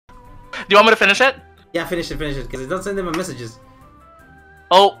you want me to finish it? Yeah, finish it, because it doesn't send them a messages.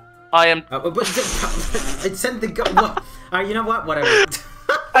 Oh, I am. But it sent the go. What? Alright, you know what? Whatever.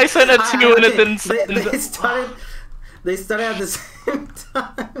 I sent it to you and it didn't send. They started at the same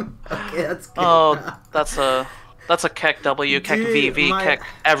time. Okay, that's good. Oh, that's a Keck W, Keck VV, Keck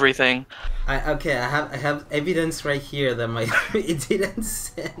everything. I have evidence right here that my it didn't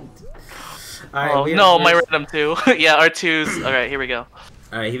send. Alright, oh no, my random 2. Yeah, our 2s. Alright, here we go.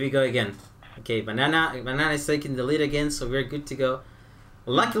 Alright, here we go again. Okay, Banana is taking the lead again, so we're good to go.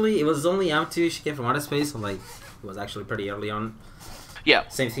 Luckily, it was only up to she came from outer space, so like it was actually pretty early on. Yeah.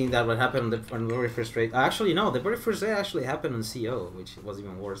 Same thing that would happen on the very first raid. Actually, no, the very first raid actually happened on CO, which was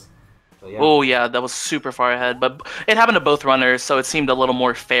even worse. So, yeah. Oh yeah, that was super far ahead, but it happened to both runners, so it seemed a little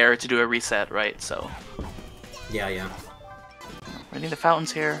more fair to do a reset, right? So. Yeah, yeah. Ready the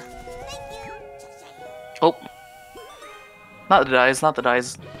fountains here. Oh. Not the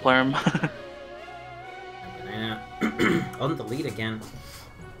dies, Plerm. Yeah. On the lead again.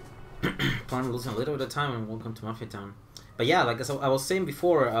 Plerm losing a little bit of time, and welcome to Mafia Town. But yeah, like I was saying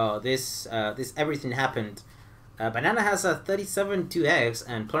before, this everything happened. Banana has a 37 2x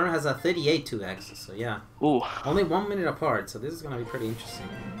and Plerm has a 38 2x. So yeah. Ooh. Only 1 minute apart. So this is gonna be pretty interesting.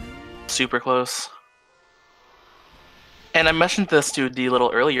 Super close. And I mentioned this to D a little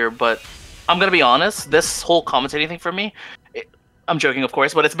earlier, but I'm gonna be honest. This whole commentating thing for me, I'm joking, of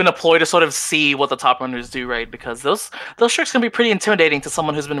course, but it's been a ploy to sort of see what the top runners do, right? Because those tricks can be pretty intimidating to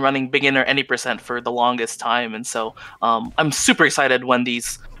someone who's been running beginner any percent for the longest time, and so I'm super excited when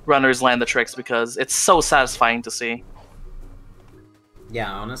these runners land the tricks because it's so satisfying to see.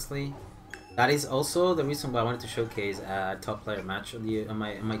 Yeah, honestly, that is also the reason why I wanted to showcase a top player match on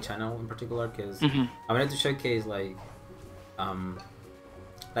my channel in particular, because I wanted to showcase like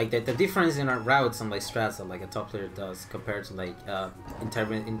the difference in our routes and like strats that like a top player does compared to like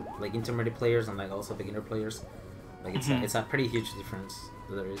intermediate players and like also beginner players. Like it's a pretty huge difference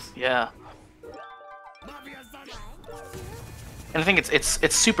that there is. Yeah. And I think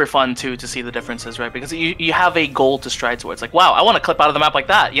it's super fun too to see the differences, right? Because you have a goal to strive towards. Like, wow, I want to clip out of the map like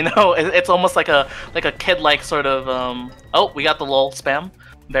that. You know, it's almost like a kid-like sort of. Oh, we got the lol spam.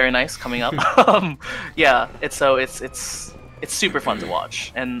 Very nice coming up. Yeah, it's super fun to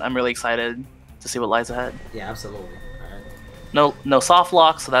watch, and I'm really excited to see what lies ahead. Yeah, absolutely. All right. No soft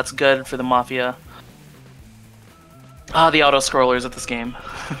lock, so that's good for the Mafia. Ah, the auto scrollers at this game,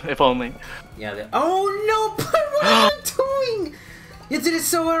 if only. Yeah. Oh no! What are you doing? You did it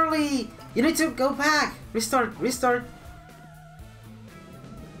so early. You need to go back. Restart.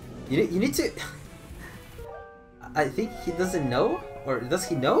 You need to. I think he doesn't know, or does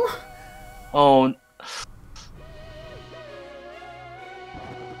he know? Oh.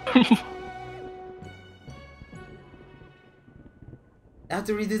 I have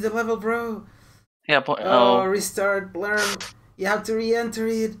to redo the level, bro. Yeah. Oh, restart, Plerm. You have to re-enter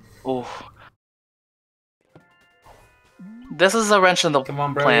it. Oh. This is a wrench in the Come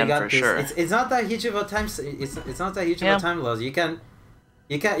on, bro, plan you got for this. sure. It's not that huge of a time. It's not that huge of a time loss. You can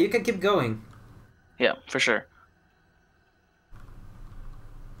keep going. Yeah, for sure.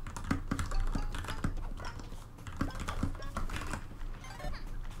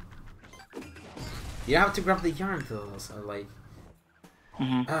 You have to grab the yarn though. So like,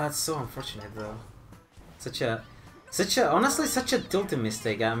 it's so unfortunate, bro. Honestly, such a tilting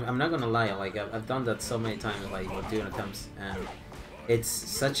mistake. I'm not gonna lie. Like I've done that so many times, like doing attempts, and it's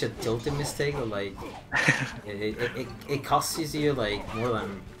such a tilting mistake. That, like it costs you like more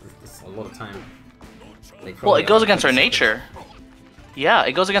than a lot of time. Like, well, it goes against our nature. Yeah,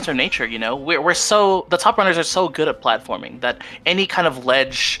 it goes against our nature, you know? The top runners are so good at platforming that any kind of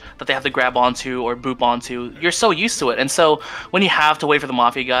ledge that they have to grab onto or boop onto, you're so used to it. And so when you have to wait for the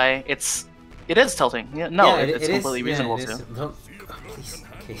Mafia guy, it is tilting. Yeah, no, yeah, it's completely reasonable too. too. Oh, please,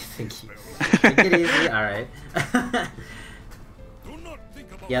 okay, thank you. Take it easy, alright.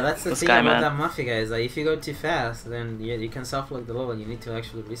 Yeah, that's the thing about that Mafia guy, is that if you go too fast, then you can soft-lock the level and you need to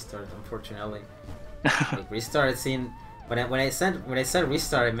actually restart, unfortunately. Like, restart scene... When I said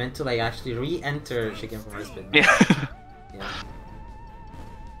restart, I meant to like actually re-enter Chicken from Respite. Yeah. Yeah.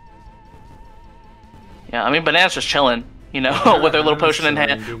 Yeah, I mean, Banana's just chilling, you know, with their little potion in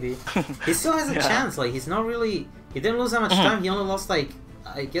hand. He still has a chance. Like he's not really. He didn't lose that much time. He only lost like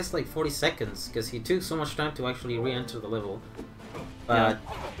I guess like 40 seconds because he took so much time to actually re-enter the level. But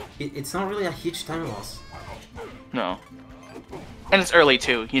it's not really a huge time loss. No. And it's early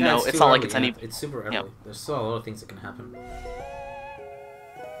too, you know, it's not early, like it's any... It's super early. There's still a lot of things that can happen.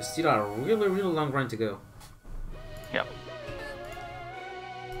 There's still a really, really long run to go. Yep.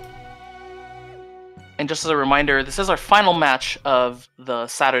 And just as a reminder, this is our final match of the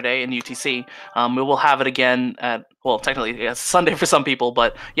Saturday in UTC. We will have it again at, well, technically it's Sunday for some people,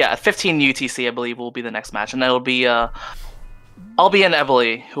 but yeah, at 15 UTC, I believe, will be the next match, and that'll be I'll be in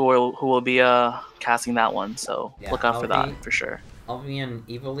Eboli, who will be casting that one. So Yeah, look out for that for sure. Alvi and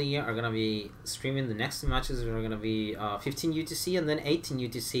Evoli are gonna be streaming the next two matches. Are gonna be 15 UTC and then 18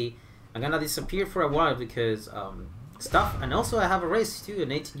 UTC. I'm gonna disappear for a while because stuff, and also I have a race too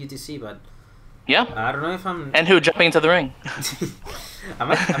in 18 UTC, but. Yeah. I don't know if I'm. And who jumping into the ring? I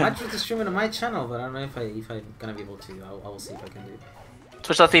might try to stream it on my channel, but I don't know if I'm gonna be able to. I will see if I can do.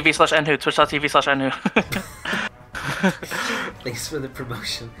 Twitch.tv/nhu. Twitch.tv/nhu. Thanks for the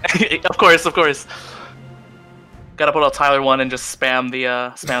promotion. Of course. Gotta put out Tyler 1 and just spam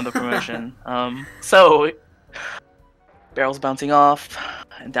the promotion. So barrels bouncing off,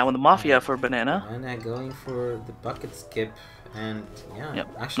 and down with the Mafia for Banana. Banana going for the bucket skip, and yeah. Yep.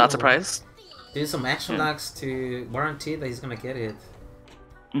 Actually, Not surprised. Do some action locks to guarantee that he's gonna get it.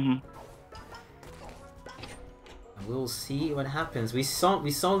 And we'll see what happens. We saw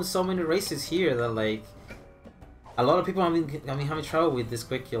so many races here that like a lot of people having trouble with this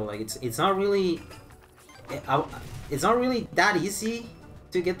quick kill. Like it's not really that easy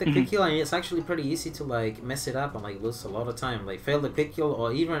to get the quick kill, and it's actually pretty easy to like mess it up and like lose a lot of time, like fail the quick kill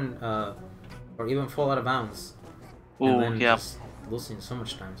or even fall out of bounds. Ooh, and then just losing so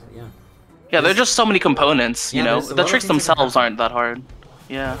much time. So yeah. Yeah, there are just so many components, you know. The tricks themselves aren't that hard.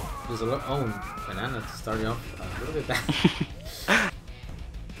 Yeah. There's a lot. Oh, Banana started off a little bit bad.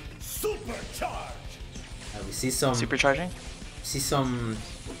 Supercharge. We see some. Supercharging. See some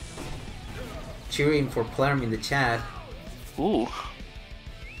cheering for Plerm in the chat. Ooh.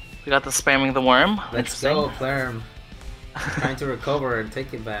 We got the spamming the worm. Let's go, Plerm. Trying to recover and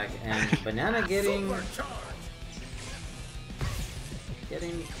take it back, and Banana getting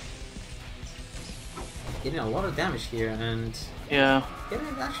a lot of damage here, and yeah, getting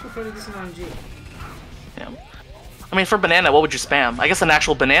actually pretty decent RNG. Yeah, I mean for Banana, what would you spam? I guess an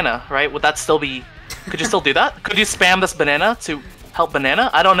actual banana, right? Would that still be? Could you still do that? Could you spam this banana to help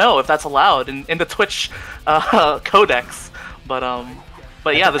Banana? I don't know if that's allowed in the Twitch codex, but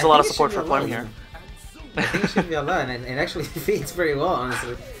yeah, there's a lot of support for Plerm here. I think it should be allowed, and it actually fits very well,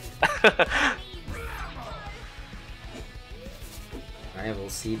 honestly. Alright, we'll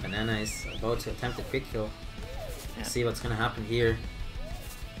see. Banana is about to attempt a quick kill. Yeah. See what's gonna happen here.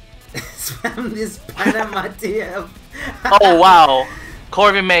 Spam this Panama TF. Oh wow!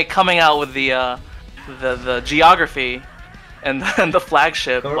 Corvin May coming out with the geography and the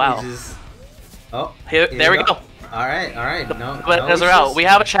flagship. Corby wow. Just... Oh, here we go. Alright. No issues. Are out. We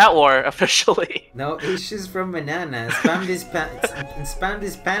have a chat war officially. No issues from Banana. Spam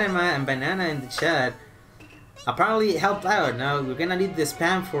this Panama and Banana in the chat. Apparently it helped out. Now we're gonna need the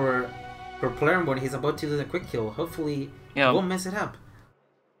spam for Plerm when he's about to do the quick kill. Hopefully he won't mess it up.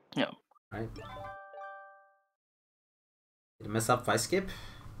 Yeah. Right. Did it mess up 5 skip?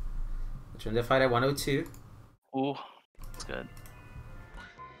 Return the fight at 102. Ooh, that's good.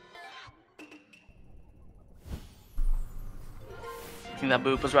 I think that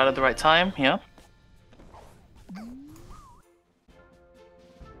boop was right at the right time, yeah.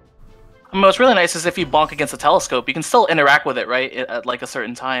 I mean, what's really nice is if you bonk against a telescope, you can still interact with it, right? At like a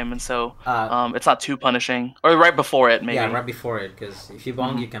certain time, and so it's not too punishing. Or right before it, maybe. Yeah, right before it, because if you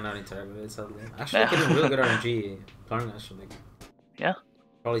bonk, you cannot interact with it. Sadly, actually, getting really good RNG. Plerm actually. Yeah.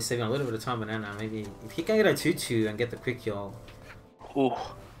 Probably saving a little bit of time, Banana. Maybe if he can get a 2-2 and get the quick kill. Ooh,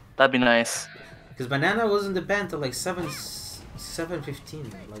 that'd be nice. Because Banana was in the ban till like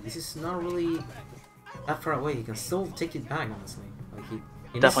 7:15. Like this is not really that far away. He can still take it back, honestly. Like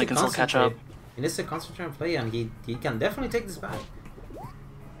he definitely can still catch up. He needs to concentrate and play, and he can definitely take this back.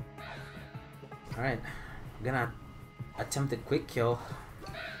 Alright, I'm gonna attempt a quick kill.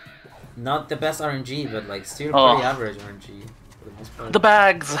 Not the best RNG, but like still pretty average RNG for the most part. The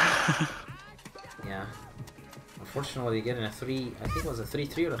bags! Yeah. Unfortunately, getting a 3, I think it was a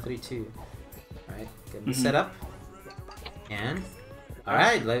 3-3 or a 3-2. Alright, getting the setup. And,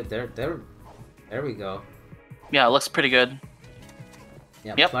 alright, there we go. Yeah, it looks pretty good.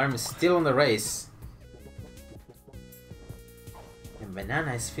 Yeah, yep. Plerm is still on the race. And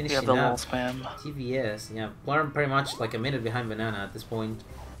Banana is finishing up. Spam. TBS. Yeah, Plerm pretty much like a minute behind Banana at this point.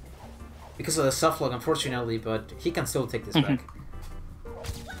 Because of the soft lock, unfortunately, but he can still take this back.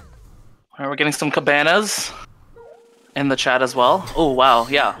 Alright, we're getting some cabanas in the chat as well. Oh wow,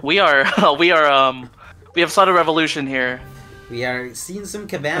 yeah. We have started a revolution here. We are seeing some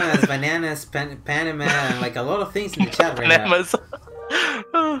cabanas, bananas, Panama, and like a lot of things in the chat right now.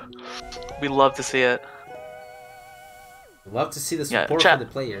 We love to see it. Love to see the support for the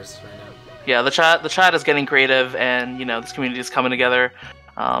players right now. Yeah, the chat is getting creative, and this community is coming together.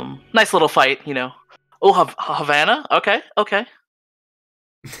 Nice little fight, Oh, Havana. Okay, okay.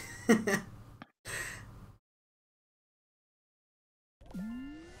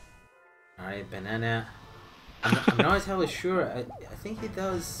 Alright, Banana. I'm not entirely sure. I think he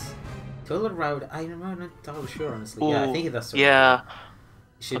does Toilet Route. I'm not entirely sure, honestly. Yeah, I think he does Toilet Yeah. Route.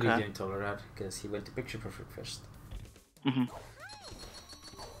 He should be doing Toilet Route because he went to Picture Perfect first.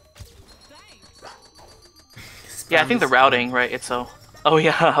 Yeah, I think the routing, right? It's so. Oh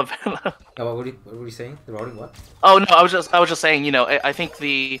yeah. Oh, what were you saying? The routing what? Oh no, I was just saying. I think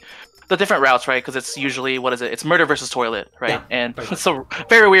the different routes, right? Because it's usually what is it? It's murder versus toilet, right? Yeah, and it's a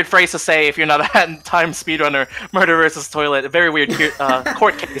very weird phrase to say if you're not a time speedrunner. Murder versus toilet, a very weird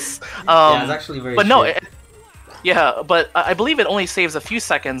court case. Yeah, it's actually very. But no, yeah, but I believe it only saves a few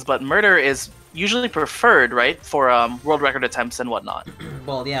seconds. But murder is usually preferred, right, for world record attempts and whatnot.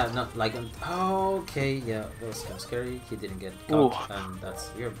 Well, yeah, not like. Oh, okay, yeah, that was kind of scary. He didn't get caught, and that's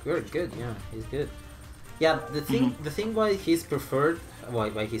you're good. Yeah, he's good. Yeah, the thing why he's preferred, why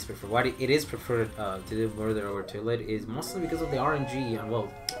it is preferred to do murder over toilet is mostly because of the RNG, and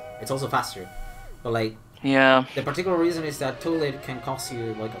well, it's also faster. But like, yeah, the particular reason is that toilet can cost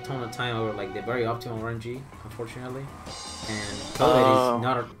you like a ton of time over like the very optimal RNG, unfortunately, and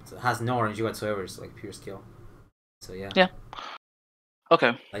toilet has no RNG whatsoever. It's like pure skill. So yeah. Yeah.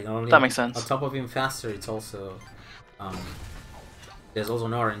 Okay. Like not only that makes sense. On top of being faster, it's also there's also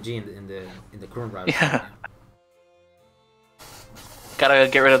no RNG in the current route. Yeah. Gotta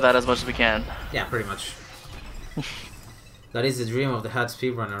get rid of that as much as we can. Yeah, pretty much. That is the dream of the AHiT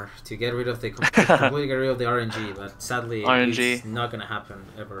speedrunner, to get rid of completely get rid of the RNG, but sadly it's not gonna happen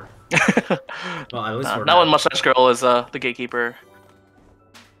ever. Well, at least for not when Mustache Girl is the gatekeeper.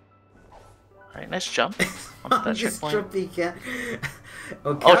 Alright, nice jump. That Tropicana.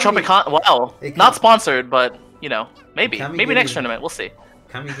 Tropicana. Wow. Not sponsored, but maybe next tournament. We'll see.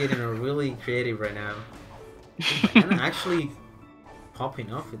 Kami getting a really creative right now. And actually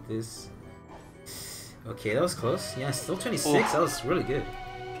popping off with this. Okay, that was close. Yeah, still 26. Ooh. That was really good.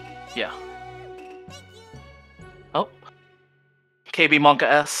 Yeah. Oh. KB Monka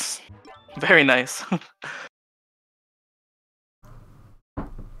S. Very nice.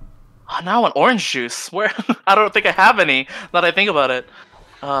 Now I want orange juice. Where? I don't think I have any. Now that I think about it.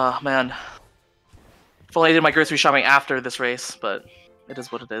 Man. If only I did my grocery shopping after this race, but it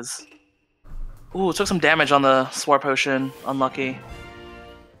is what it is. Ooh, took some damage on the Swar Potion. Unlucky.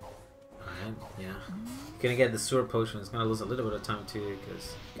 Alright, yeah. Gonna get the Sword Potion. It's gonna lose a little bit of time too,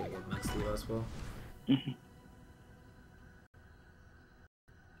 because gonna get max lead as well.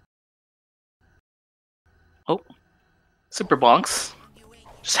 Oh. Super bonks.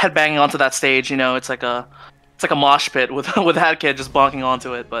 Just headbanging onto that stage, it's like a mosh pit with that kid just bonking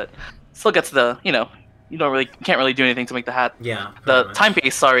onto it, but still gets the you can't really do anything to make the hat. Yeah. The time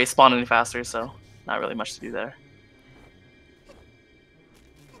pace, spawn any faster, so not really much to do there.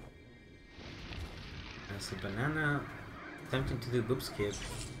 So Banana attempting to do boob skip,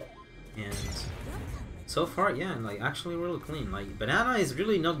 and so far, yeah, like actually really clean. Like Banana is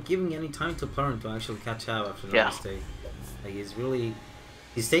really not giving any time to Plerm to actually catch up after the mistake. Like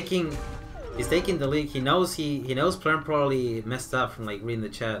he's taking the lead. He knows Plerm probably messed up from like reading the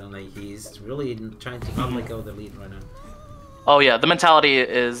chat, and like he's really trying to not let go of the lead right now. Oh yeah, the mentality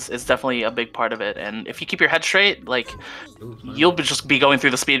is definitely a big part of it, and if you keep your head straight, like you'll just be going through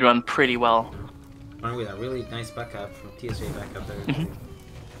the speedrun pretty well. With a really nice backup from TSJ backup there.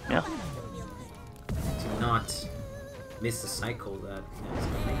 Yeah. To not miss the cycle that is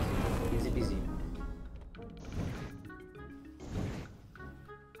gonna make it easy peasy.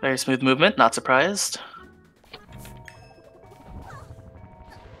 Very smooth movement, not surprised.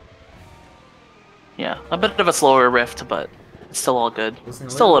 Yeah, a bit of a slower rift, but it's still all good.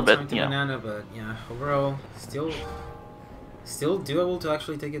 Still a little bit, Banana, but yeah, overall, still doable to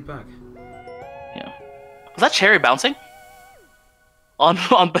actually take it back. Yeah. Was that Cherry bouncing? On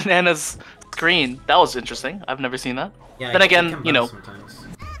Banana's screen. That was interesting. I've never seen that. Yeah, then again, sometimes.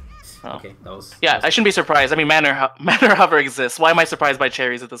 Oh. Okay, that was. I shouldn't be surprised. I mean, Manor Hover exists. Why am I surprised by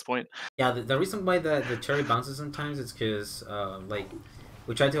cherries at this point? Yeah, the reason why the cherry bounces sometimes is because like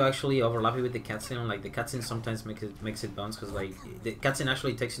we try to actually overlap it with the cutscene. Like the cutscene sometimes makes it bounce because like the cutscene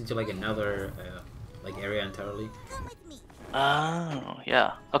actually takes you to like another like area entirely. Oh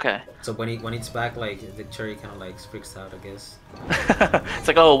yeah. Okay. So when it's back, like the cherry kind of like freaks out, I guess. It's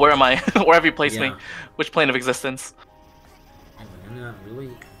like, oh, where am I? Where have you placed me? Which plane of existence? And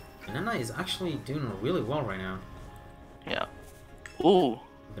Banana is actually doing really well right now. Yeah. Ooh.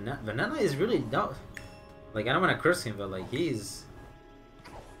 Banana is really not. Like I don't want to curse him, but like he's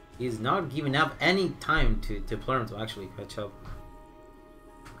He's not giving up any time to Plerm to actually catch up.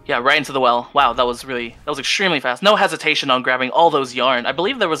 Yeah, right into the well. Wow, that was extremely fast. No hesitation on grabbing all those yarn. I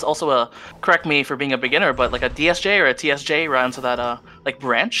believe there was also a, correct me for being a beginner, but like a DSJ or a TSJ right into that like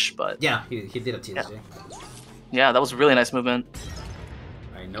branch. But yeah, he did a TSJ. Yeah, that was a really nice movement.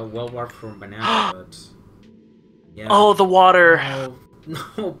 I know well warp from Banana, but yeah. Oh, the water. Oh,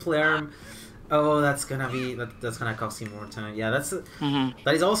 no, Plerm. Oh, that's gonna cost him more time. Yeah, that's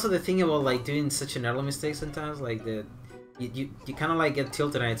that is also the thing about like doing such an early mistake sometimes. Like you kind of like get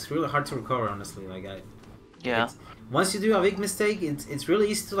tilted, and it's really hard to recover. Honestly, like once you do a big mistake, it's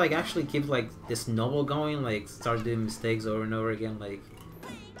really easy to like actually keep like this snowball going. Like start doing mistakes over and over again. Like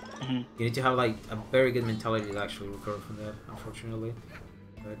you need to have like a very good mentality to actually recover from that. Unfortunately.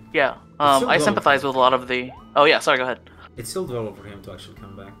 But yeah. I sympathize with a lot of the. Oh yeah, sorry. Go ahead. It's still doable for him to actually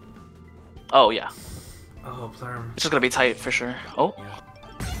come back. Oh yeah. Oh, Plerm. It's just gonna be tight for sure. Oh.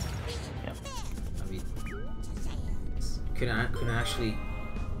 Yeah. I mean, couldn't actually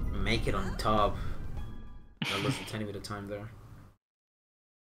make it on top. I lost a tiny bit of time there.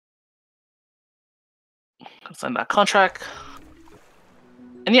 Sign that contract.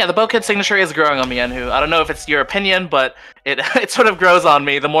 And yeah, the Bokid signature is growing on me, Enhu. I don't know if it's your opinion, but it sort of grows on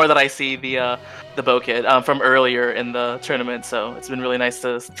me the more that I see the Bokid from earlier in the tournament. So it's been really nice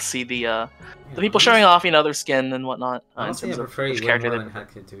to see the people showing off, their skin and whatnot. Honestly, I prefer you way more than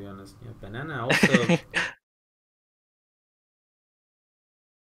AHiT, to be honest. Yeah, Banana also.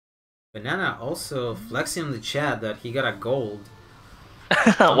 Banana also flexing on the chat that he got a gold.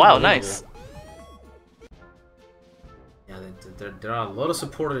 Wow, nice. Yeah, there are a lot of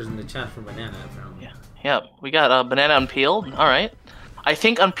supporters in the chat for Banana, apparently. Yeah, we got Banana Unpeeled. All right. I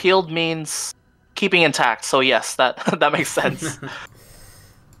think Unpeeled means keeping intact, so yes, that makes sense.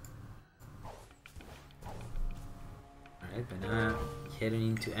 Alright, Banana heading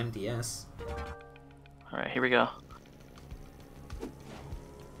into MDS. Alright, here we go.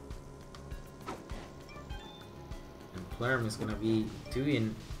 And Plerm is gonna be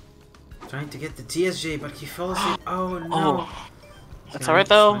trying to get the TSJ, but he fell asleep. Oh no! Oh. That's alright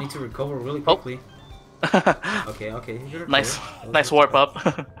though. I need to recover really quickly. Okay. Nice warp up.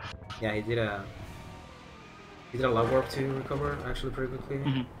 Yeah, he did a love warp to recover actually pretty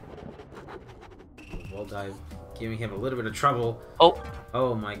quickly. Wall dive, giving him a little bit of trouble.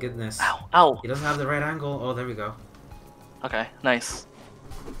 Oh my goodness. Ow. He doesn't have the right angle. Oh, there we go. Okay, nice.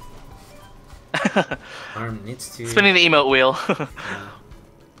 Arm needs to spinning the emote wheel. Yeah.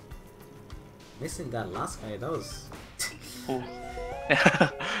 Missing that last guy. That was.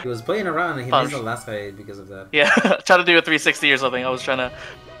 He was playing around and he missed the last guy because of that. Yeah, try to do a 360 or something. I was trying to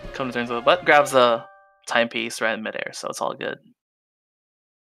come to terms with it, but grabs a timepiece right in midair, so it's all good.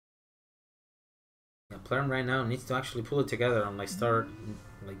 Yeah, Plerm right now needs to actually pull it together and like start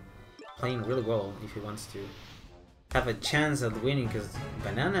like playing really well if he wants to have a chance at winning, because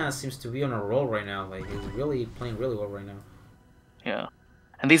Banana seems to be on a roll right now. Like he's really playing really well right now. Yeah,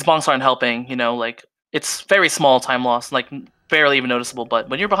 and these bonks aren't helping. Like it's very small time loss, like barely even noticeable. But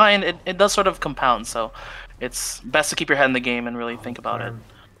when you're behind, it does sort of compound. So it's best to keep your head in the game and really think about it.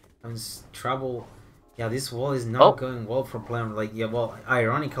 Trouble. Yeah, this wall is not going well for Plerm. Like, yeah, well,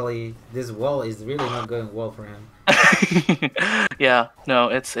 ironically, this wall is really not going well for him. Yeah, no,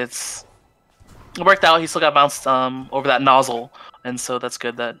 it worked out. He still got bounced over that nozzle, and so that's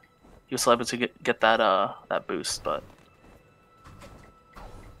good that he was still able to get that boost. But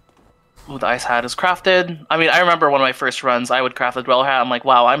the ice hat is crafted. I mean, I remember one of my first runs, I would craft the dweller hat. I'm like,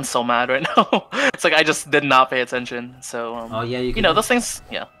 wow, I'm so mad right now. It's like I just did not pay attention. So oh yeah, you those things.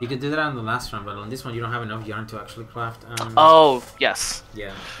 Yeah, you could do that on the last run, but on this one you don't have enough yarn to actually craft. Oh yes.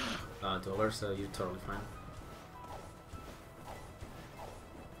 Yeah, dweller, so you're totally fine.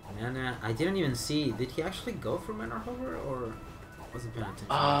 Banana, I didn't even see. Did he actually go for Manor Hover, or was it paying attention?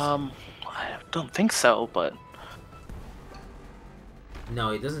 I don't think so, but.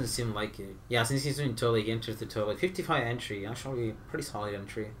 No, it doesn't seem like it. Yeah, since he's doing toilet, he enters the toilet. 55 entry, actually pretty solid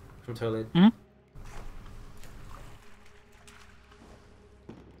entry from toilet. Mm-hmm.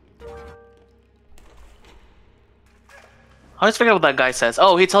 I always forget what that guy says.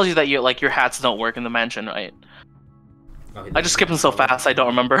 Oh, he tells you that your hats don't work in the mansion, right? Oh, I just skipped him so fast I don't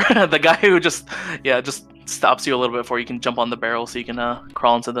remember. The guy who just stops you a little bit before you can jump on the barrel so you can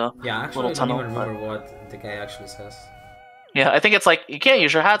crawl into the little tunnel. I don't even remember what the guy actually says. Yeah, I think it's like you can't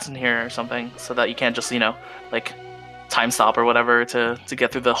use your hats in here or something, so that you can't just like time stop or whatever to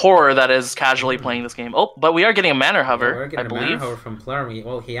get through the horror that is casually playing this game. Oh, but we are getting a Manor Hover, I believe. Manor Hover from Plerm.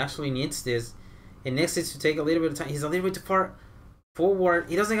 Well, he actually needs this. It needs it to take a little bit of time. He's a little bit too far forward.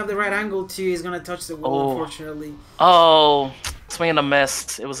 He doesn't have the right angle too. He's gonna touch the wall, unfortunately. Oh, it's swing and a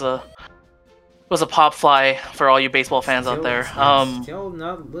miss. It was a pop fly for all you baseball fans out there. Still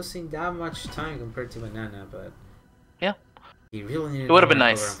not losing that much time compared to Banana, but yeah, he really needed. It would have been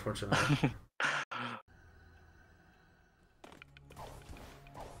nice. Unfortunately.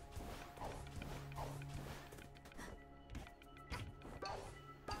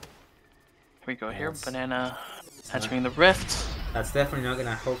 Here we go. Here, Banana entering the rift. That's definitely not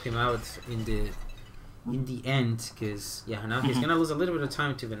gonna help him out in the end, because yeah, now he's gonna lose a little bit of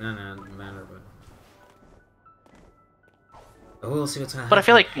time to Banana and Manner, but we'll see what's gonna happen. But I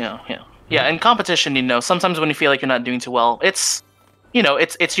feel like yeah. In competition, sometimes when you feel like you're not doing too well, it's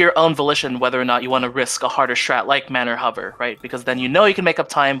your own volition whether or not you want to risk a harder strat like Manor Hover, right? Because then you can make up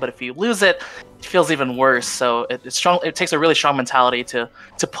time, but if you lose it, it feels even worse. So it's strong. It takes a really strong mentality to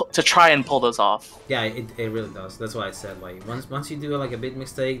try and pull those off. Yeah, it really does. That's why I said, like, once you do like a big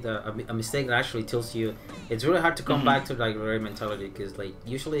mistake, a mistake that actually tilts you, it's really hard to come back to like the right mentality, because like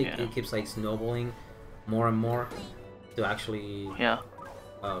usually it keeps like snowballing more and more to actually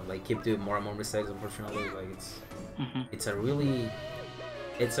like keep doing more and more mistakes. Unfortunately, like it's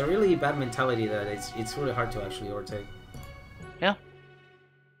a really bad mentality that it's really hard to actually overtake. Yeah.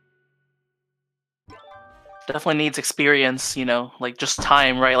 Definitely needs experience, like just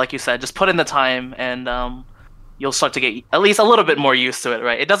time, right? Like you said, just put in the time and you'll start to get at least a little bit more used to it,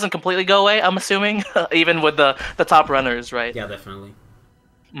 right? It doesn't completely go away, I'm assuming, even with the top runners, right? Yeah, definitely.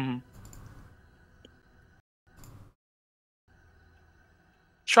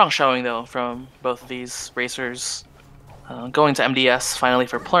 Strong showing, though, from both of these racers. Going to MDS, finally,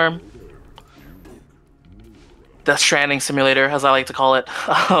 for Plerm. Death Stranding Simulator, as I like to call it.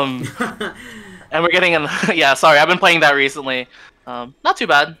 And we're getting yeah, sorry, I've been playing that recently. Not too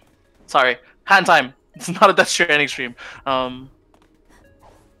bad. Sorry, hand time. It's not a Death Stranding stream. But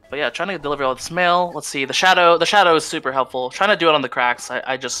yeah, trying to deliver all this mail. Let's see, the shadow is super helpful. Trying to do it on the cracks.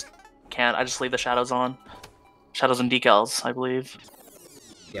 I just can't. I just leave the shadows on. Shadows and decals, I believe.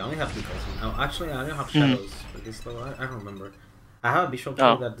 Yeah, I only have decals. Oh, actually, I don't have shadows for this level. I don't remember. I have a visual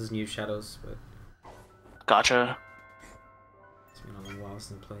tool that does new shadows, but... Gotcha. It's been a long while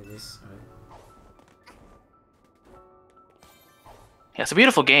since I played this. Alright. Yeah, it's a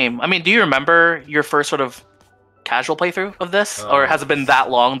beautiful game. I mean, do you remember your first sort of casual playthrough of this? Or has it been that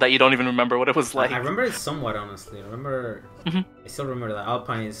long that you don't even remember what it was like? I remember it somewhat, honestly. I remember... I still remember that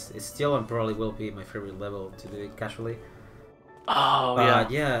Alpine is still and probably will be my favorite level to do it casually. Oh,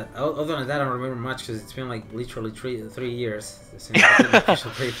 yeah. Other than that, I don't remember much because it's been like literally 3 years since I did the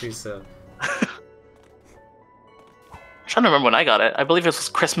official playthrough, so... I'm trying to remember when I got it. I believe it was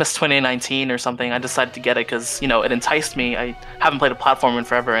Christmas 2019 or something. I decided to get it because, it enticed me. I haven't played a platformer in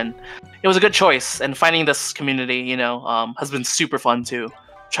forever, and it was a good choice. And finding this community, has been super fun too.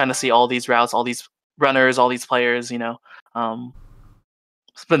 Trying to see all these routes, all these runners, all these players,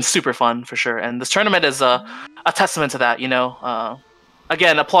 it's been super fun for sure. And this tournament is a testament to that,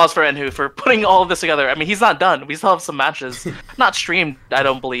 Again, applause for Enhu for putting all of this together. I mean, he's not done. We still have some matches. Not streamed, I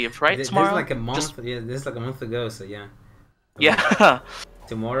don't believe, right? Tomorrow? This is like a month. Yeah, this is like a month ago, so yeah. Yeah.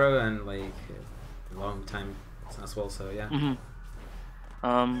 Tomorrow and like a long time as well, so yeah.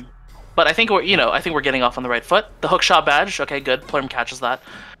 But I think we're getting off on the right foot. The hook shot badge, okay, good. Plerm catches that.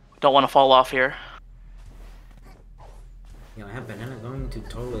 Don't want to fall off here. Yeah, I have Banana going to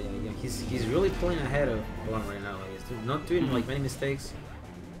totally. Yeah, he's really pulling ahead of Plerm right now. Like, he's not doing like many mistakes,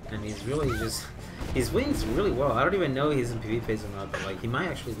 and he's really he's winning really well. I don't even know he's in PvP phase or not, but like he might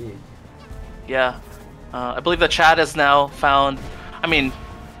actually be. Yeah. I believe the chat has now found... I mean...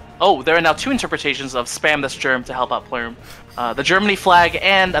 Oh, there are now 2 interpretations of spam this germ to help out Plerm. The Germany flag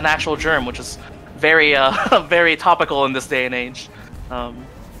and an actual germ, which is very very topical in this day and age. Trying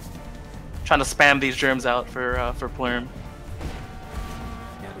to spam these germs out for Plerm.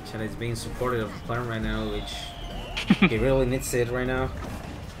 Yeah, the chat is being supportive of Plerm right now, which he really needs it right now.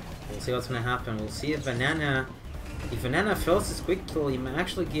 We'll see what's gonna happen. We'll see if Banana fails his quick kill, he might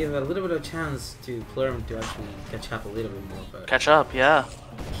actually give a little bit of chance to Plerm to actually catch up a little bit more. But catch up, yeah.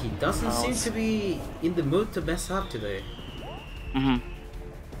 He doesn't seem to be in the mood to mess up today. Yeah,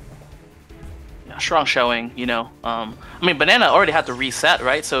 strong showing, I mean, Banana already had to reset,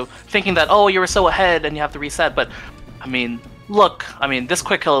 right? So thinking that, oh, you were so ahead and you have to reset, but I mean, look, this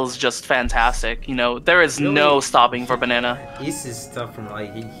quick kill is just fantastic. There is really, no stopping for Banana. Easy stuff from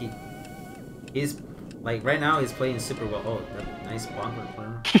like he's like right now he's playing super well. Oh, that nice bonk with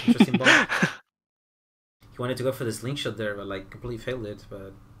Plerm. Interesting bonk. He wanted to go for the slingshot there, but like completely failed it.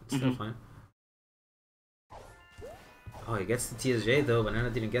 But it's still fine. Oh, he gets the TSJ though. Banana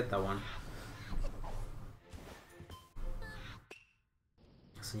didn't get that one.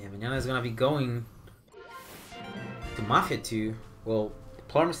 So yeah, Banana is gonna be going to Mafia 2. Well,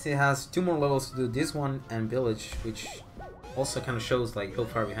 Plerm still has 2 more levels to do. This one and Village, which also kind of shows like how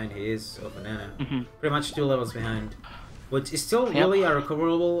far behind he is of Banana. Pretty much 2 levels behind, which is still really a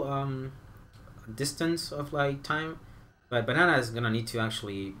recoverable distance of like time. But Banana is gonna need to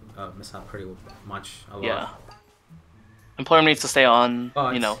actually mess up pretty much a lot. Yeah. And Plerm needs to stay on,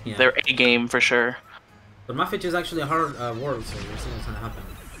 you know, their A game for sure. But Muffet is actually a hard world, so we'll see what's gonna happen.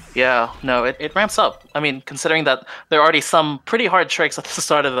 Yeah, no, it ramps up. I mean, considering that there are already some pretty hard tricks at the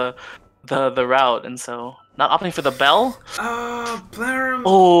start of the route, and so not opting for the bell. Plerm.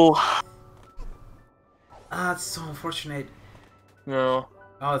 Oh. It's so unfortunate. No.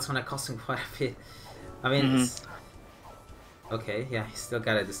 Oh, it's gonna cost him quite a bit. I mean, it's... Okay, yeah, he still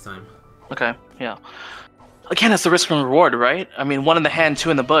got it this time. Okay, yeah. Again, it's the risk and reward, right? I mean, 1 in the hand,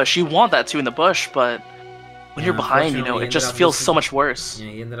 2 in the bush. You want that 2 in the bush, but when you're behind, you know, it just feels so much worse. Yeah,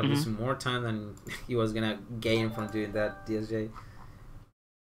 he ended up losing more time than he was gonna gain from doing that DSJ.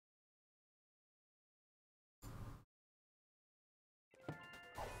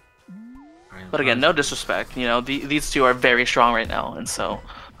 But again, no disrespect. You know, these 2 are very strong right now, and so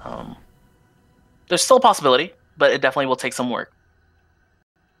there's still a possibility, but it definitely will take some work.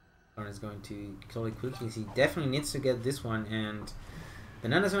 Is going to kill it quickly. He definitely needs to get this one, and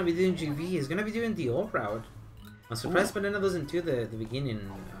Banana's gonna be doing GV. He's gonna be doing the old route. I'm surprised Banana doesn't do the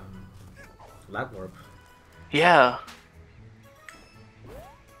beginning lag warp. Yeah.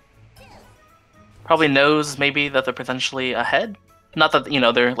 Probably knows maybe that they're potentially ahead. Not that, you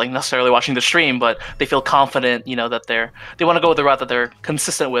know, they're like necessarily watching the stream, but they feel confident, you know, that they want to go with the route that they're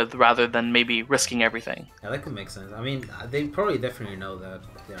consistent with rather than maybe risking everything. Yeah, that could make sense. I mean, they probably definitely know that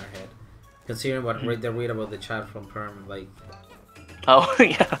they're ahead, considering what they read about the chat from Plerm. Like, oh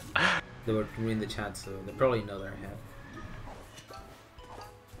yeah, they were reading the chat, so they probably know they're ahead.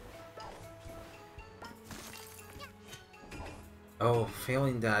 Oh,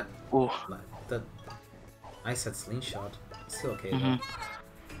 failing that. Ooh. That I said slingshot. Still okay though.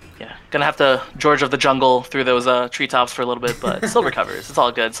 Yeah, gonna have to George of the Jungle through those treetops for a little bit, but still recovers. It's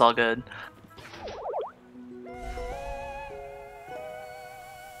all good. It's all good.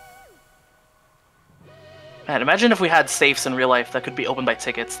 Man, imagine if we had safes in real life that could be opened by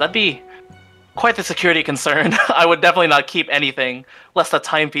tickets. That'd be quite the security concern. I would definitely not keep anything less a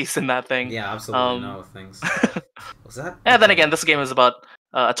timepiece in that thing. Yeah, absolutely no things. Was that? And then again, this game is about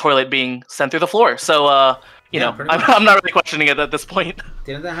a toilet being sent through the floor, so you know, I'm not really questioning it at this point.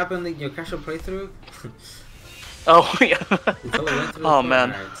 Didn't that happen in your casual playthrough? Oh yeah. Oh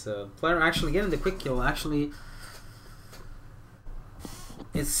man. Right, so Plerm actually getting the quick kill. Actually,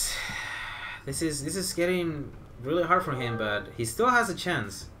 this is getting really hard for him, but he still has a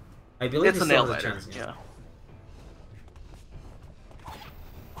chance. I believe he still has a chance. Yeah.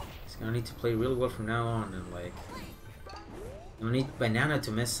 He's gonna need to play really well from now on, and like, I need Banana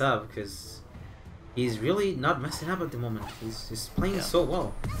to mess up because he's really not messing up at the moment. He's playing so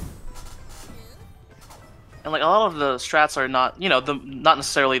well. And like a lot of the strats are not, you know, not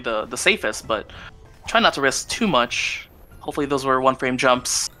necessarily the safest, but try not to risk too much. Hopefully those were 1-frame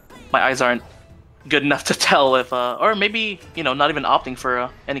jumps. My eyes aren't good enough to tell if, or maybe, you know, not even opting for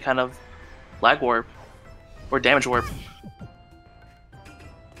any kind of lag warp or damage warp.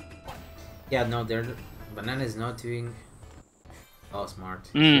 Yeah, no, Banana is not doing. Oh, smart.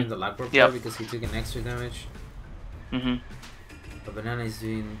 He's doing the lag warp there because he took an extra damage. But Banana is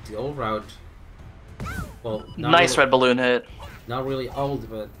doing the old route. Well, nice red balloon hit. Not really old,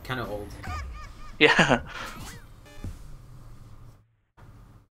 but kind of old. Yeah.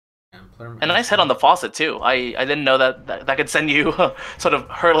 And a nice hit on the faucet too. I didn't know that could send you sort of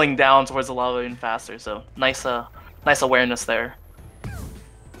hurtling down towards the lava even faster. So nice nice awareness there.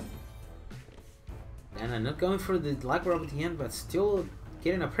 And I'm not going for the lag warp at the end, but still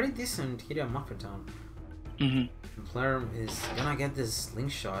getting a pretty decent hit on Muffet Town. And Plerm is gonna get this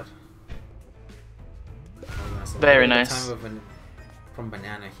slingshot. Very nice. Time from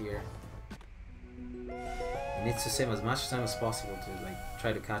Banana here. He needs to save as much time as possible to like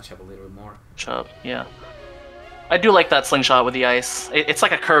try to catch up a little bit more. Yeah. I do like that slingshot with the ice. It's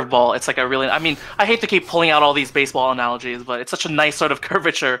like a curveball. It's like a really... I mean, I hate to keep pulling out all these baseball analogies, but it's such a nice sort of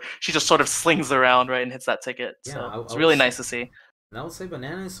curvature. She just sort of slings around, right, and hits that ticket. Yeah, so it's really nice to see. And I would say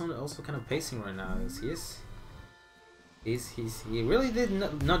Banana is also kind of pacing right now. He really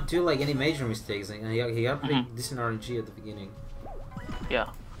did not do like any major mistakes. And he got pretty decent RNG at the beginning. Yeah.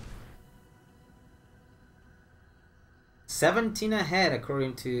 17 ahead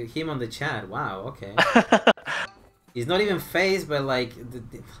according to him on the chat. Wow, okay. He's not even phased by like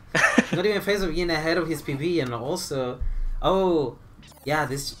not even phased of being ahead of his PB, and also yeah,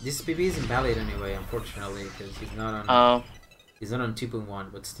 this PB is invalid anyway, unfortunately, because he's not on He's not on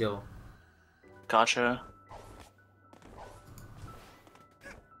 2.1, but still. Gotcha.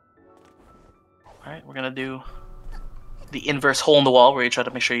 Alright, we're gonna do the inverse hole in the wall where you try to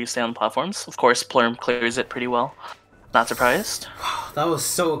make sure you stay on platforms. Of course, Plerm clears it pretty well. Not surprised. That was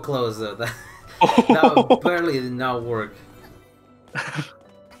so close though. That barely did not work. Alright,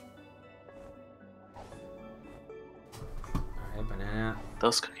 banana.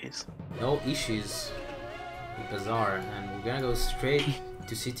 Those cookies. No issues with Bazaar, and we're gonna go straight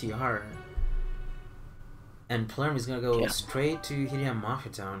to CTR. And Plerm is gonna go straight to Hidden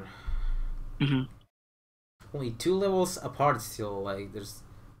Mafia Town. Only 2 levels apart still. Like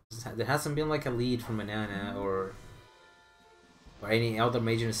there hasn't been like a lead from Banana or any other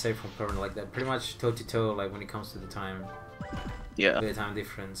major save from Plerm like that. Pretty much toe to toe. Like when it comes to the time. Yeah. The time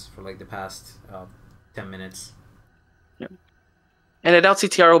difference for like the past 10 minutes. Yeah. And I doubt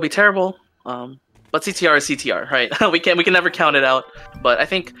CTR will be terrible. But CTR is CTR, right? we can never count it out. But I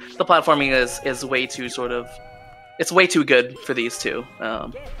think the platforming is way too it's way too good for these two.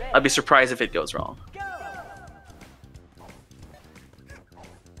 I'd be surprised if it goes wrong.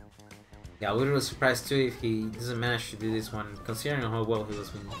 Yeah, I would be surprised too if he doesn't manage to do this one, considering how well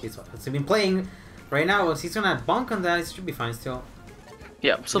he's been playing. Right now, if he's gonna bonk on that, it should be fine still.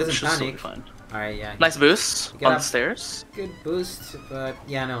 Yeah, so he doesn't panic. Be fine. Alright, yeah. Nice boost on the stairs. Good boost, but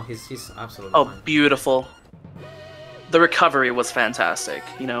yeah, no, he's absolutely fine. Oh, beautiful. The recovery was fantastic.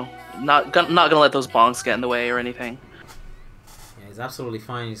 You know, not gonna let those bonks get in the way or anything. Yeah, he's absolutely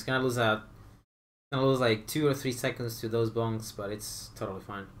fine. He's gonna lose like 2 or 3 seconds to those bonks, but it's totally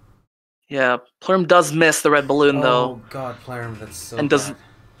fine. Yeah, Plerm does miss the red balloon though. Oh god, Plerm, that's so and bad. doesn't.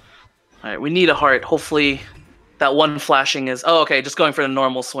 All right, we need a heart. Hopefully, that one flashing is. Oh, okay, just going for the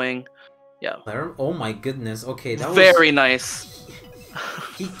normal swing. Yeah. Plerm? Oh my goodness. Okay, that was very nice.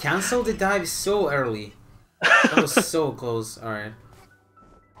 He canceled the dive so early. That was so close. All right.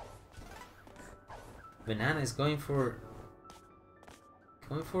 Banana is going for.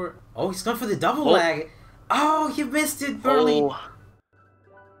 Oh, he's going for the double lag. Oh, he missed it barely. Oh.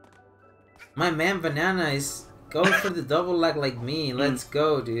 My man Banana is going for the double lag like me. Let's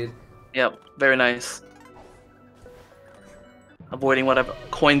go, dude. Yep, very nice. Avoiding what I've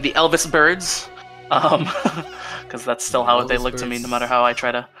coined the Elvis birds. Because that's still how they look to me, no matter how I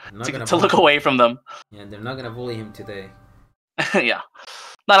try to look away from them. Yeah, they're not gonna bully him today. Yeah.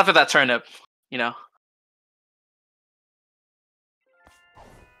 Not after that turnip, you know.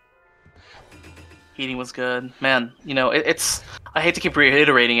 Heating was good. Man, you know, it's... I hate to keep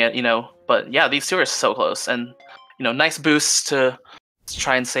reiterating it, you know, but yeah, these two are so close. And, you know, nice boosts to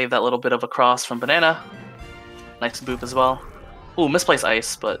try and save that little bit of a cross from Banana. Nice boop as well. Ooh, misplaced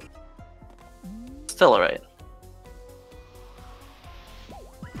ice, but still alright.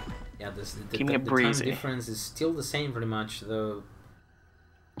 Yeah, the time difference is still the same pretty much, though.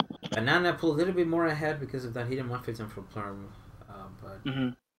 Banana pulled a little bit more ahead because of that hidden Mafia Town for Plerm,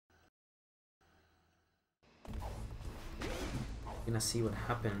 but... Gonna see what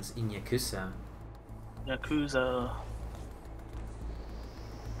happens in Yakuza. Yakuza.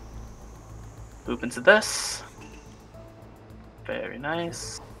 Boop into this. Very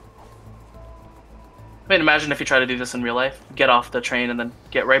nice. I mean, imagine if you try to do this in real life. Get off the train and then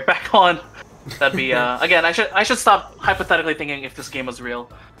get right back on. That'd be again. I should stop hypothetically thinking if this game was real.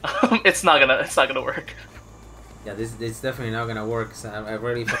 It's not gonna work. Yeah, this definitely not gonna work. So I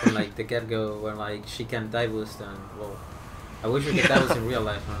really fucking like the get-go when like she can dive boost and well. I wish we could that was in real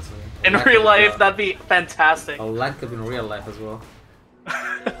life, honestly. In real life, that'd be fantastic. A lag clip in real life as well.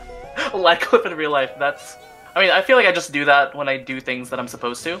 A lag clip in real life, that's... I mean, I feel like I just do that when I do things that I'm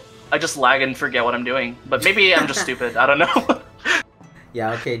supposed to. I just lag and forget what I'm doing. But maybe I'm just stupid, I don't know.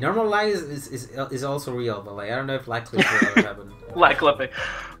 Yeah, okay, normal lag is also real, but like, I don't know if lag clip will ever happen. Lag clipping.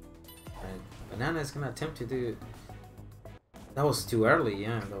 Right. Banana is gonna attempt to do... That was too early,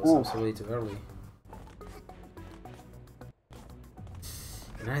 yeah, that was absolutely too early.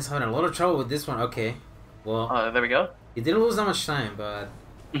 Nice, having a lot of trouble with this one. Okay, well, there we go. He didn't lose that much time, but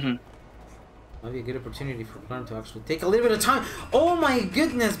might be a good opportunity for Plerm to actually take a little bit of time. Oh my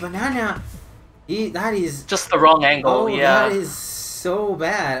goodness, Banana! That is just the wrong angle. Oh, yeah, that is so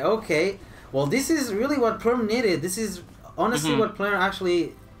bad. Okay, well, this is really what Plerm needed. This is honestly what Plerm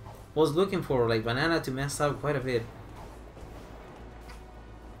actually was looking for, like Banana to mess up quite a bit.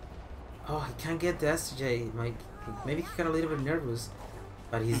 Oh, he can't get the SJ. Maybe he got a little bit nervous.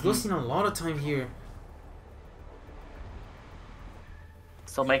 But he's losing a lot of time here.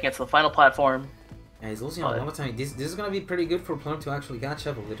 Still making it to the final platform. Yeah, he's losing a lot of time. This is gonna be pretty good for Plerm to actually catch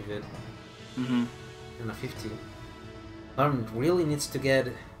up a little bit. In a 50. Plerm really needs to get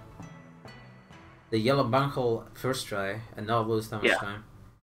the yellow bunghole first try and not lose that much time.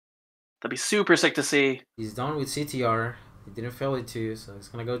 That'd be super sick to see. He's done with CTR. He didn't fail it too, so he's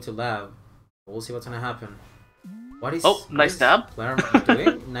gonna go to lab. We'll see what's gonna happen. Nice stab. Plerm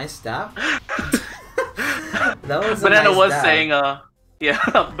doing? Nice stab. That was Banana nice was stab. saying,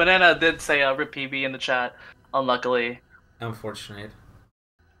 yeah, Banana did say RIP PB in the chat. Unluckily. Unfortunate.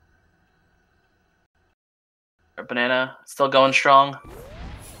 Banana still going strong.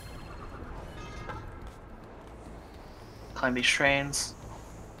 Climb these trains.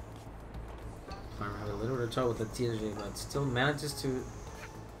 Plerm had a little bit of trouble with the TSJ, but still manages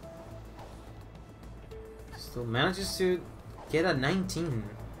to get a 19,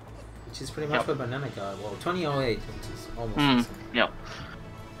 which is pretty much what Banana got. Well, 2008, which is almost the same. Yep.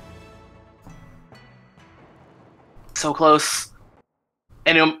 So close.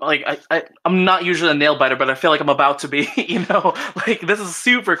 And like I'm not usually a nail biter, but I feel like I'm about to be. You know, like this is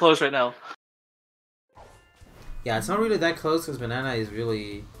super close right now. Yeah, it's not really that close because Banana is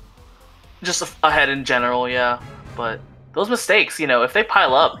really just ahead in general, yeah. But those mistakes, you know, if they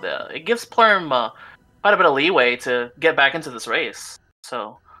pile up, it gives Plerm quite a bit of leeway to get back into this race.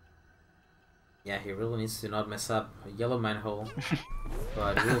 So. Yeah, he really needs to not mess up a yellow manhole.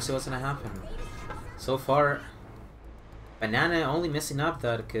 But we'll see what's gonna happen. So far, Banana only messing up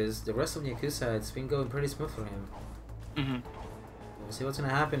that because the rest of Yakuza, it's been going pretty smooth for him. We'll see what's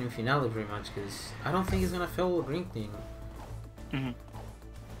gonna happen in finale pretty much because I don't think he's gonna fail a green thing. It'd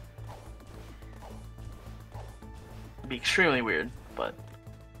be extremely weird, but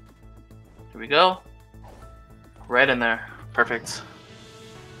here we go. Right in there. Perfect.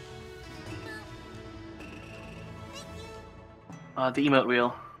 The emote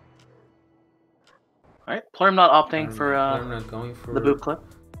wheel. Alright, Plerm not opting for Plerm not going for the boot clip.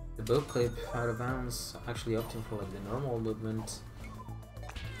 The boot clip out of bounds, actually opting for like the normal movement.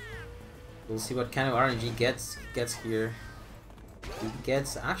 We'll see what kind of RNG gets here. He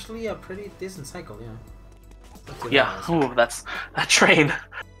gets actually a pretty decent cycle, yeah. Yeah, ooh, that's that train.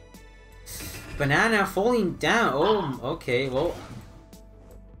 Banana falling down. Oh, okay, well,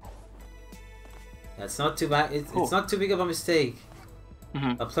 that's not too bad. It's not too big of a mistake.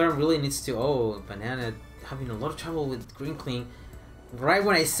 A player really needs to. Oh, Banana having a lot of trouble with green clean. Right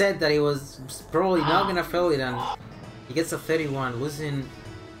when I said that he was probably not gonna fail it, and he gets a 31, losing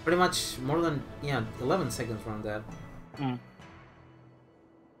pretty much more than 11 seconds from that.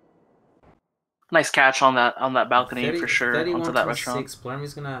 Nice catch on that balcony 30, for sure. 31, onto that 26. restaurant. Plerm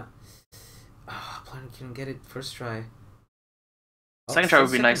is gonna. Plerm couldn't get it first try. Second try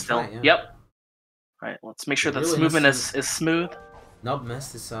would be nice still. Yeah. Yep. Alright, let's make sure that this movement is smooth. Not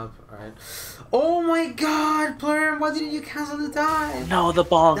mess this up, alright. Oh my god, Plerm, why didn't you cancel the dive? No, the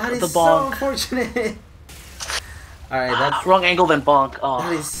bonk. That is the so bonk. unfortunate. Alright, that's wrong angle then bonk. Oh.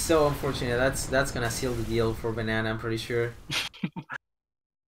 That is so unfortunate. That's gonna seal the deal for Banana, I'm pretty sure.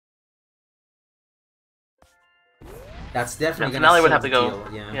 That's definitely gonna Finale seal would have the to go.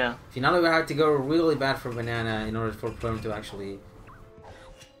 deal. Yeah. Finale would have to go really bad for Banana in order for Plerm to actually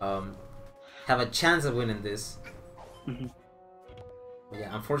have a chance of winning this.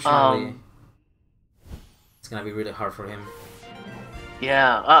 Yeah, unfortunately, it's gonna be really hard for him.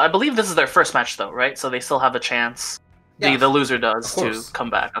 Yeah, I believe this is their first match though, right? So they still have a chance. Yeah, the loser does to come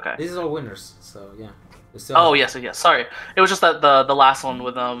back. Okay. This is all winners, so yeah. Oh yes, yes. Sorry, it was just that the last one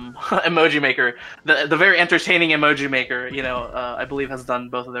with Emoji Maker, the very entertaining Emoji Maker. You know, I believe has done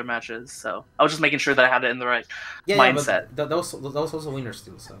both of their matches. So I was just making sure that I had it in the right mindset. Yeah, but those also winners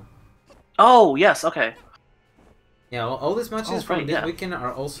too. So. Oh yes, okay. Yeah, all these matches from this weekend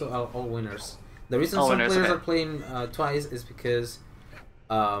are also all winners. The reason some players are playing twice is because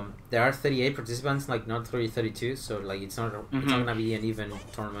there are 38 participants, like not 32, so like it's not gonna be an even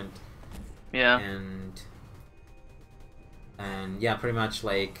tournament. Yeah. And yeah, pretty much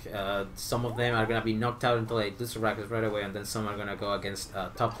like some of them are gonna be knocked out into like loser brackets right away, and then some are gonna go against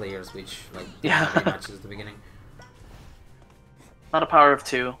top players, which like matches at the beginning. Not a power of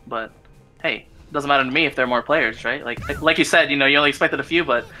 2, but hey, doesn't matter to me if there are more players, right? Like you said, you know, you only expected a few,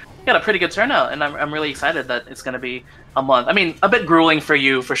 but you got a pretty good turnout, and I'm really excited that it's gonna be a month. I mean, a bit grueling for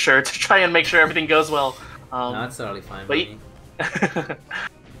you for sure to try and make sure everything goes well. No, that's totally fine. But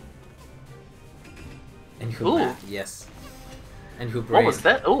and who? Yes. And who? What was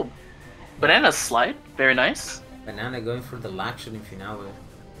that? Oh, Banana slide, very nice. Banana going for the lag shot in finale.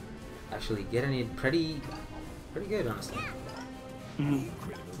 Actually getting it pretty good, honestly.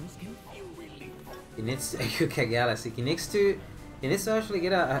 He needs UK Galaxy. He needs to actually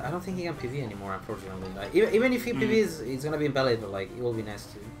get a. I don't think he can PV anymore, unfortunately. Like, even if he PVs, it's gonna be invalid, but like it will be nice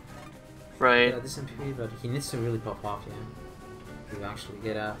to. Right. Get a decent PV, but he needs to really pop off, yeah. To actually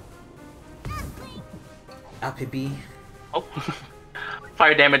get a APB. Oh.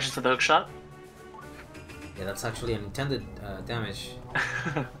 Fire damage to the hook shot. Yeah, that's actually an intended damage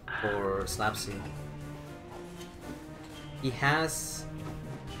for Slapsy. He has...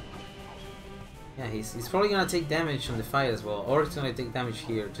 Yeah, he's probably gonna take damage on the fight as well, or he's gonna take damage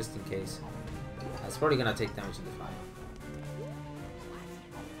here just in case. He's probably gonna take damage in the fight.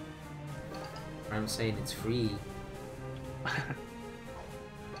 I'm saying it's free.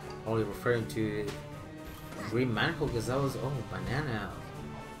 Only referring to Green Manhole because that was banana.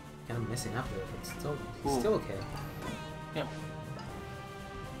 Kind of messing up there, but still, he's still okay. Yep.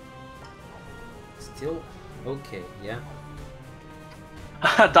 Still okay, yeah.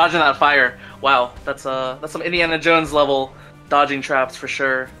 Dodging that fire. Wow, that's some Indiana Jones level dodging traps for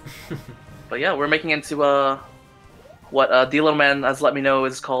sure. But yeah, we're making into what D-Little Man has let me know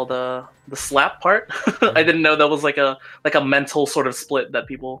is called the slap part. I didn't know that was like a mental sort of split that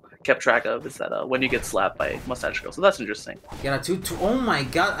people kept track of. Is that when you get slapped by Mustache Girl? So that's interesting. Yeah, two. Oh my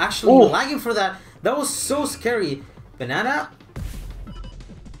god! Actually, lagging for that. That was so scary. Banana.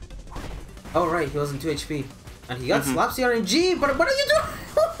 Oh right, he was in 2 HP, and he got slaps the RNG. But what are you doing?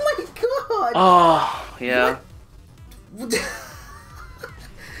 Oh my god! Oh yeah.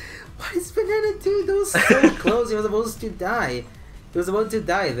 What is Banana doing? That was so close. He was supposed to die. He was about to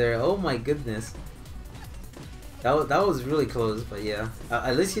die there. Oh my goodness. That was really close, but yeah.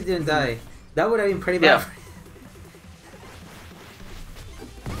 At least he didn't die. That would have been pretty bad.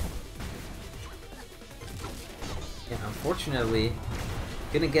 Yeah, unfortunately,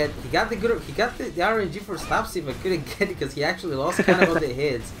 he got the RNG for Slapsy, but couldn't get it because he actually lost kind of all the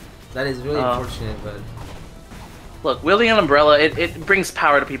hits. That is really unfortunate, but. Look, wielding an umbrella, it brings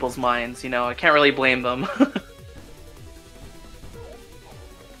power to people's minds, you know, I can't really blame them.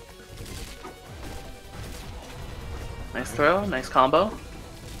 Nice throw, nice combo.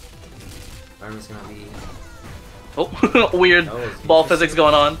 Plerm is gonna be... Oh, weird ball physics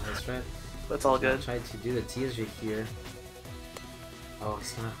going on. That's right. That's all good. Try to do the TSG here. Oh,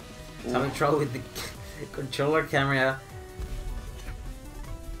 he's gonna... He's having trouble with the controller camera.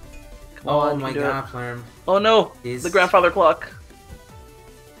 Oh my god, Plerm. Oh no! The grandfather clock.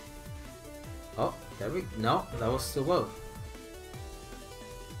 Oh, there we... No, that was too low.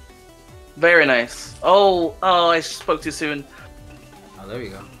 Very nice. Oh, I spoke too soon. Oh, there we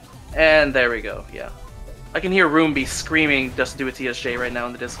go. And there we go, yeah. I can hear Roomby screaming just to do a TSJ right now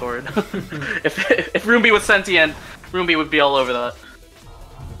in the Discord. if Roomby was sentient, Roomby would be all over that.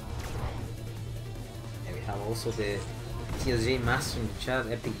 And we have also the TSJ master in the chat,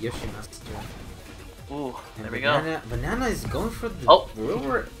 Epic Yoshi master. Ooh, and there we go. Banana is going for the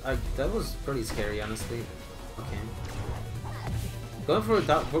brewer. That was pretty scary, honestly. Okay. Going for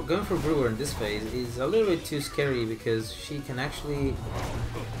brewer in this phase is a little bit too scary because she can actually.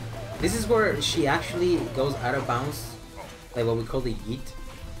 This is where she actually goes out of bounds, like what we call the yeet.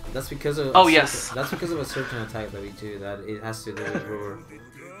 That's because of that's because of a certain attack that we do that it has to do with brewer.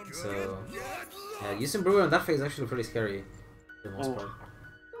 So yeah, using brewer in that phase is actually pretty scary for the most part.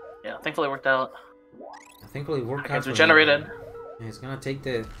 Yeah, thankfully it worked out. Thankfully it worked out. Regenerated. Yeah, he's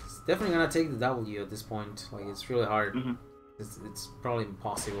definitely gonna take the W at this point. Like it's really hard. It's probably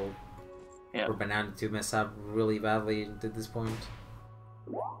impossible for Banana to mess up really badly at this point.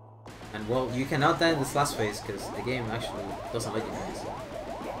 And well, you cannot die in this last phase because the game actually doesn't let you die. So.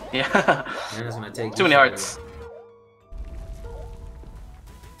 Yeah. Banana's gonna take too many hearts.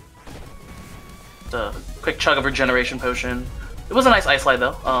 The quick chug of regeneration potion. It was a nice ice slide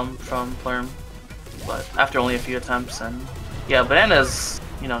though, from Plerm, but after only a few attempts, and yeah, Banana's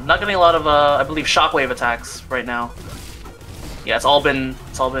not getting a lot of I believe shockwave attacks right now. Yeah, it's all been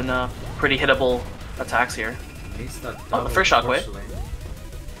pretty hittable attacks here. Oh, the first shockwave.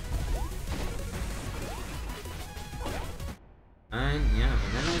 And yeah,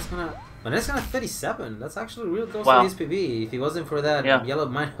 Banana's gonna 37. That's actually real close to his PB. If he wasn't for that yellow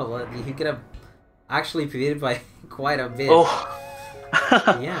mantle, he could have actually PB'd by quite a bit. Oh.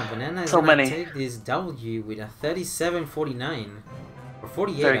 Yeah, Banana is gonna take this W with a 37-49 or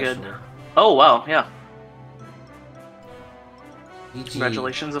 48. Very actually. good. Oh wow, yeah. GG.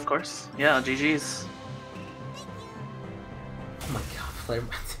 Congratulations, of course. Yeah, GG's. Oh my god,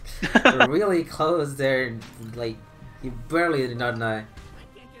 Plerm. Really close there. Like, you barely did not die.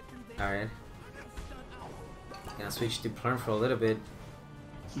 Alright. Gonna switch to Plerm for a little bit.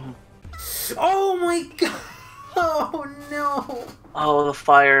 Oh my god! Oh no! Oh, the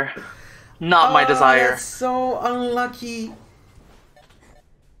fire. Not my desire. That's so unlucky.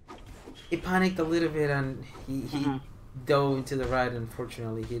 He panicked a little bit and he dove into the right,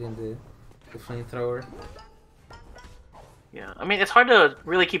 unfortunately hitting the flamethrower. Yeah, I mean, it's hard to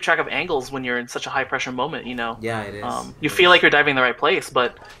really keep track of angles when you're in such a high pressure moment, you know? Yeah, it is. You feel like you're diving in the right place,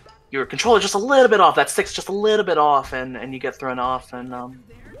 but your controller just a little bit off, that stick's just a little bit off, and you get thrown off, and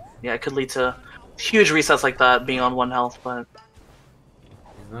yeah, it could lead to huge resets like that being on 1 health, but...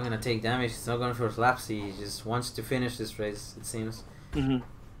 He's not gonna take damage, he's not going for Flapsy, he just wants to finish this race, it seems.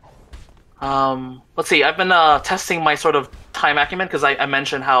 Let's see, I've been testing my sort of time acumen, because I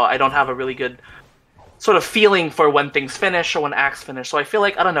mentioned how I don't have a really good sort of feeling for when things finish or when acts finish. So I feel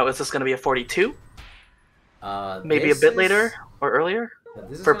like, I don't know, is this going to be a 42? Maybe a bit later or earlier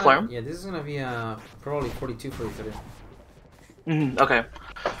for Plerm? Yeah, this is going to be probably 42, 43. Okay.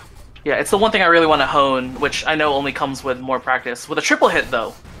 Yeah, it's the one thing I really want to hone, which I know only comes with more practice. With a triple hit,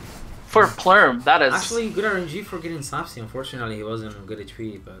 though, for Plerm, that is... Actually, good RNG for getting Slapsy. Unfortunately, he wasn't on good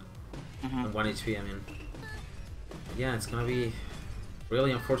HP, but... On 1 HP, I mean. Yeah, it's going to be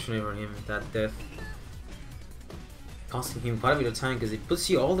really unfortunate for him, that death. Costing him quite a bit of time because it puts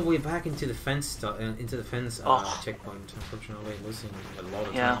you all the way back into the fence checkpoint. Unfortunately, losing a lot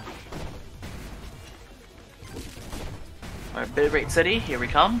of time. Alright, Bitrate City, here we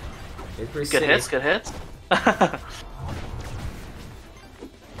come. Good hits, good hits.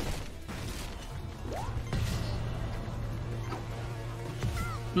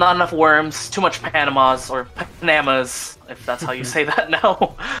 Not enough worms, too much Panamas, or Panamas, if that's how you say that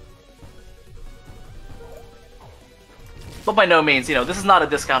now. But by no means, you know, this is not a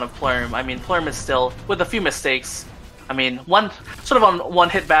discount of Plerm. I mean, Plerm is still, with a few mistakes, I mean, sort of on 1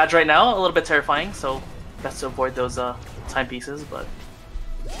 hit badge right now, a little bit terrifying, so best to avoid those timepieces, but...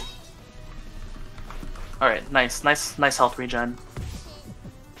 Alright, nice health regen.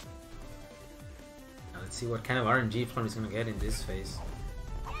 Now let's see what kind of RNG Plerm is going to get in this phase.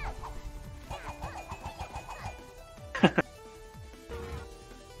 Here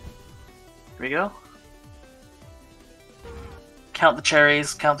we go. Count the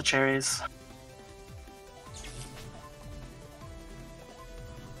cherries, count the cherries.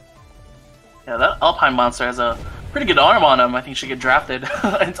 Yeah, that Alpine monster has a pretty good arm on him. I think he should get drafted.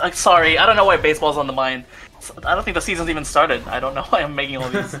 I'm sorry, I don't know why baseball's on the mind. I don't think the season's even started. I don't know why I'm making all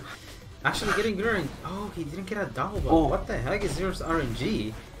these. Actually getting good RNG. Oh, he didn't get a double ball. What the heck is yours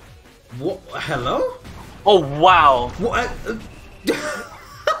RNG? What? Hello? Oh, wow. What?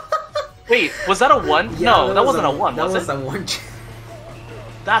 Wait, was that a 1? Yeah, no, that wasn't a 1, was it? That was a 1.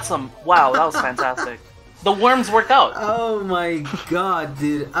 That's wow, that was fantastic. The worms worked out. Oh my god,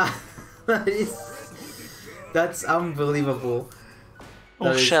 dude. That's unbelievable.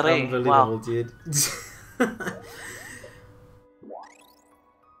 That is unbelievable, wow. Dude.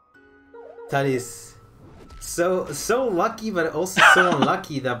 That is so lucky, but also so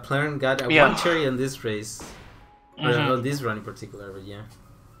unlucky that Plerm got a 1 cherry on this race. Or on this run in particular, but yeah.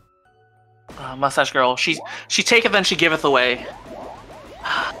 Mustache girl, she taketh and she giveth away.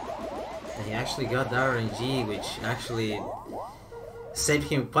 And he actually got that RNG, which actually saved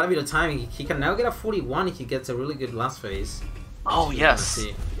him quite a bit of time. He can now get a 41 if he gets a really good last phase. Oh, yes.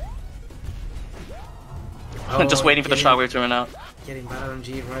 I'm just waiting for the shockwave to run out. Getting bad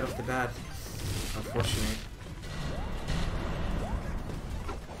RNG right off the bat. Unfortunate.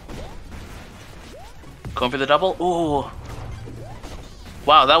 Going for the double? Ooh.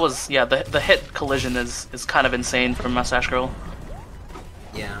 Wow, that was... Yeah, the hit collision is kind of insane from Mustache Girl.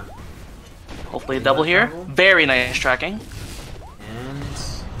 Yeah. Hopefully a double here. Very nice tracking. And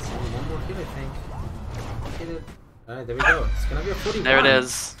it's only 1 more hit, I think. Hit it. Alright, there we go. It's gonna be a 41. There it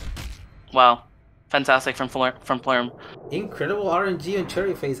is. Wow. Fantastic from Plerm. Incredible RNG on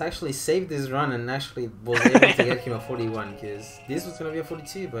Cherry Face actually saved this run and actually was able to get him a 41 because this was gonna be a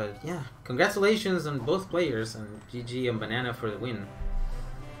 42, but yeah. Congratulations on both players and GG and Banana for the win.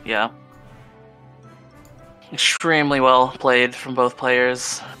 Yeah. Extremely well played from both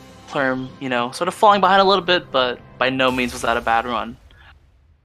players. Plerm, you know, sort of falling behind a little bit, but by no means was that a bad run.